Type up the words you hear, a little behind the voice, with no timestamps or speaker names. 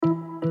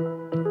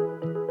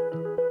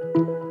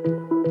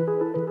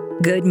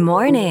Good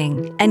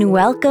morning, and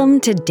welcome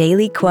to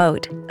Daily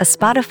Quote, a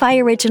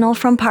Spotify original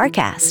from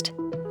Parcast.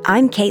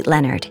 I'm Kate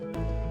Leonard.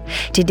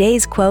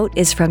 Today's quote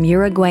is from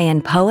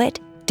Uruguayan poet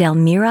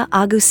Delmira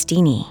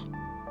Agustini.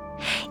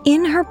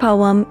 In her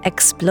poem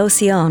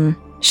Explosión,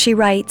 she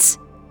writes,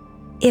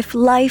 "If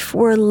life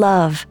were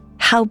love,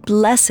 how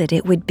blessed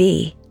it would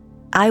be.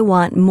 I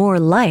want more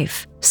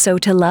life, so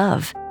to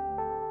love."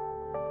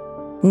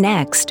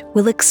 Next,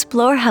 we'll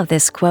explore how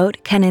this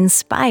quote can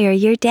inspire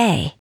your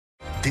day.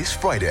 This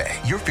Friday,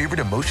 your favorite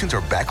emotions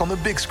are back on the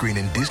big screen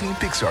in Disney and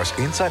Pixar's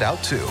Inside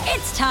Out 2.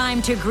 It's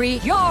time to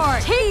greet your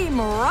Team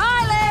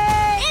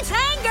Riley! It's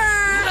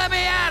anger! Let me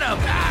at him!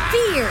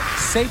 Fear!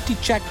 Safety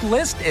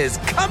checklist is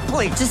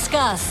complete!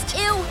 Disgust!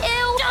 Ew!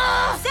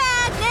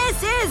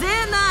 Sadness is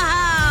in the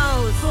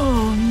house!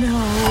 Oh no!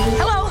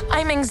 Hello,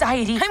 I'm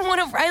anxiety. I'm one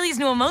of Riley's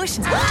new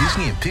emotions.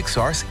 Disney and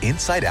Pixar's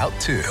Inside Out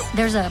 2.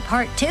 There's a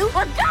part 2?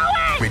 We're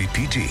going! Rated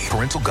PG.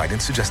 Parental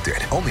guidance suggested.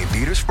 Only in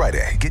theaters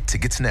Friday. Get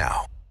tickets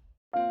now.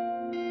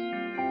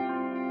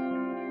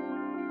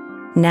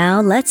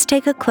 Now let's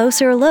take a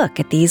closer look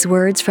at these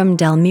words from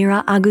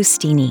Delmira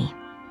Agustini.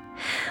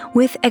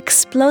 With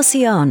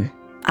Explosión,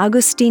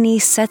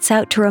 Agustini sets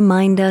out to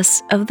remind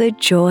us of the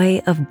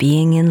joy of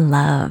being in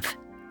love.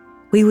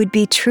 We would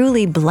be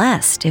truly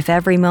blessed if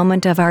every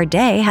moment of our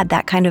day had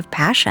that kind of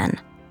passion.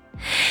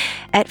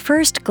 At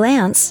first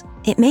glance,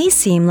 it may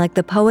seem like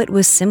the poet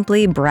was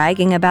simply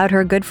bragging about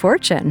her good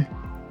fortune,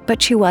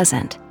 but she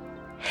wasn't.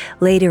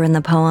 Later in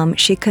the poem,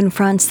 she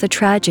confronts the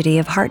tragedy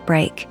of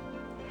heartbreak.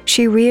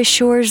 She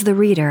reassures the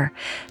reader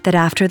that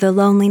after the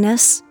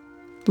loneliness,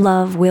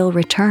 love will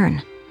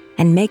return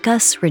and make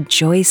us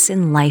rejoice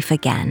in life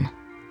again.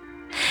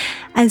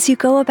 As you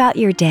go about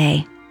your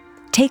day,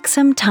 take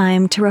some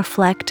time to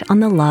reflect on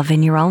the love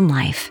in your own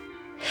life.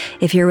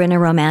 If you're in a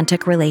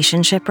romantic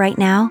relationship right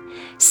now,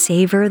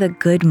 savor the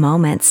good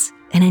moments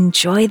and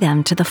enjoy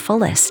them to the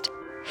fullest.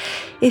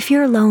 If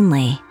you're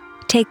lonely,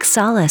 take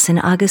solace in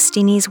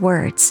Agustini's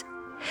words.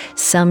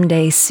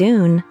 Someday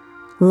soon,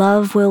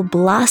 love will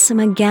blossom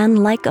again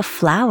like a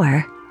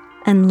flower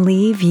and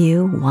leave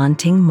you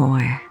wanting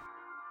more.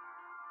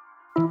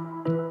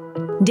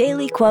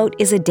 Daily Quote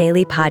is a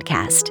daily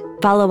podcast.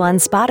 Follow on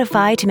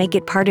Spotify to make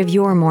it part of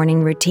your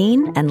morning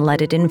routine and let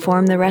it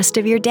inform the rest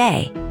of your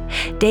day.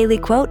 Daily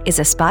Quote is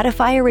a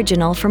Spotify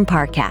original from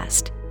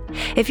Parcast.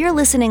 If you're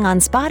listening on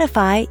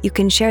Spotify, you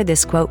can share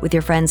this quote with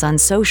your friends on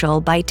social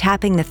by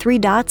tapping the 3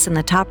 dots in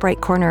the top right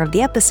corner of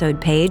the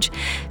episode page,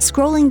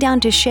 scrolling down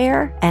to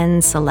share,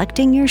 and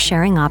selecting your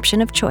sharing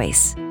option of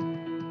choice.